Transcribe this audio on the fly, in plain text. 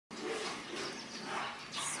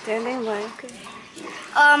Okay.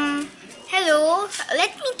 Hello.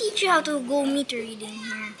 Let me teach you how to go meter reading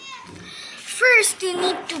here. First, you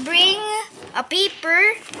need to bring a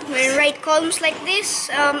paper, write columns like this,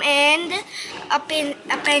 and a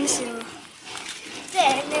pencil.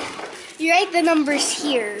 Then, you write the numbers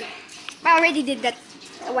here. I already did that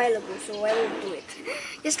a while ago, so I won't do it.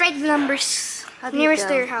 Just write the numbers How do you nearest to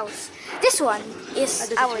tell? your house. This one How is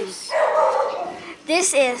does it ours.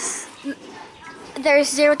 This is, there's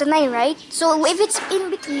 0 to 9, right? So if it's in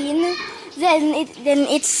between,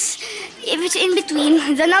 if it's in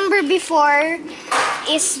between, the number before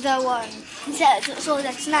is the 1. So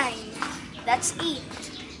that's 9. That's 8.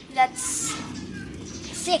 That's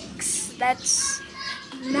 6. That's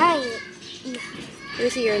 9. Let me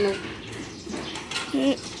see your note.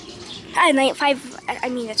 9, 5. I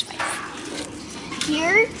mean, that's 5.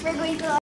 Here, we're going to